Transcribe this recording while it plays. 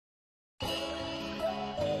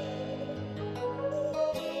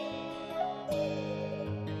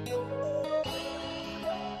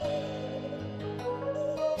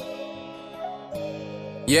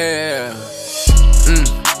Yeah.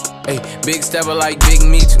 Hey, big stepper like Big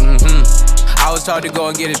Meech. I was taught to go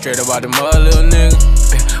and get it straight about the mother, little nigga.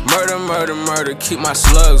 Murder, murder, murder, keep my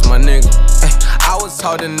slugs, my nigga. I was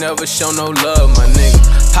taught to never show no love, my nigga.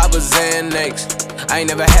 Pop a Xanax, I ain't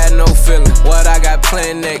never had no feeling. What I got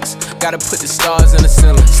planned next? Gotta put the stars in the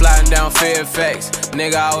ceiling. Sliding down Fairfax,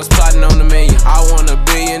 nigga, I was plotting on the million. I want a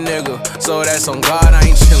billion, nigga, so that's on God, I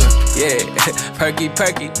ain't chillin'. Yeah, perky,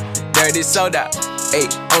 perky, dirty soda. Ayy,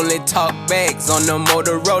 only talk bags on the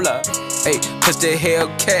Motorola. Ayy, push the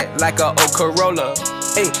Hellcat like a old Corolla.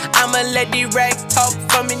 Ayy, I'ma let these rags talk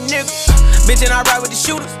for me, nigga. Bitch, and I ride with the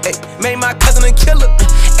shooters. Ayy, made my cousin a killer.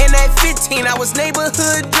 And at 15, I was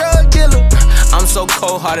neighborhood drug dealer. I'm so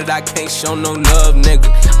cold-hearted, I can't show no love, nigga.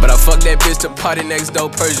 But I fucked that bitch to party next door,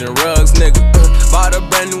 Persian rugs, nigga. Bought a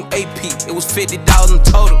brand new AP, it was 50,000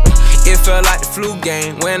 total. It felt like the flu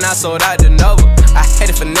game when I sold out the Nova. I had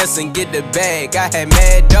to finesse and get the bag, I had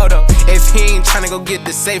mad dodo. If he ain't tryna go get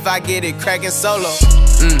the safe, I get it crackin' solo.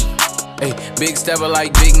 Hey, big stepper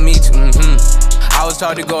like Big Meech. I was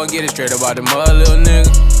taught to go and get it straight about the mother, little nigga.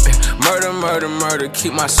 Murder, murder, murder,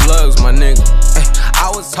 keep my slugs, my nigga. I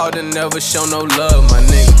was taught to never show no love, my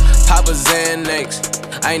nigga. Pop a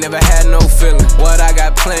Xanax, I ain't never had no feeling. What I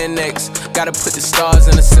got planned next? Gotta put the stars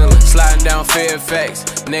in the ceiling. Sliding down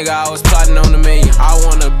Fairfax, nigga, I was plotting on the million. I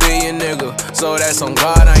want a billion, nigga, so that's on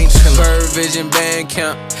God, I ain't chillin'. Bird Vision band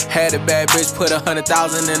camp, had a bad bitch put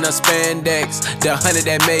 100,000 in a spandex. The 100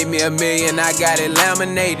 that made me a million, I got it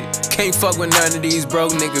laminated. Can't fuck with none of these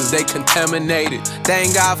broke niggas, they contaminated.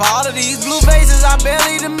 Thank God for all of these blue faces, I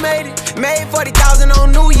barely done made it. Made 40,000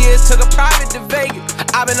 on New Year's, took a private to Vegas.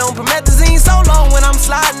 I've been on promethazine so long, when I'm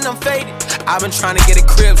sliding, I'm faded. I've been trying to get a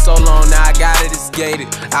crib so long, now I got it, it's gated.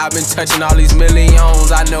 I've been touching all these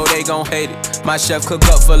millions, I know they gon' hate it. My chef cook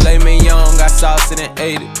up filet mignon, got sauce and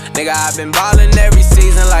ate it. Nigga, I've been ballin' every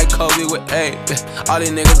season like Kobe with 8. All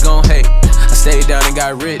these niggas gon' hate. I stayed down and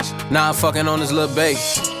got rich, now I'm fucking on this little baby.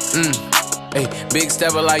 Hey, big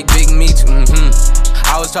stepper like Big Meech.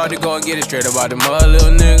 I was taught to go and get it straight about the mother,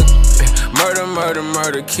 little nigga. Murder, murder,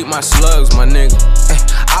 murder, keep my slugs, my nigga.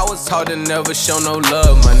 I was taught to never show no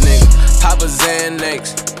love, my nigga. Pop a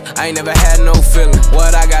Xanax, I ain't never had no feeling.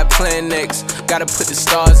 What I got planned next? Gotta put the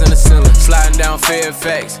stars in the ceiling. Sliding down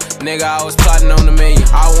Fairfax, nigga, I was plotting on the million.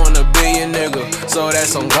 I want a billion, nigga, so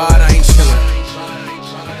that's on God, I ain't chillin'.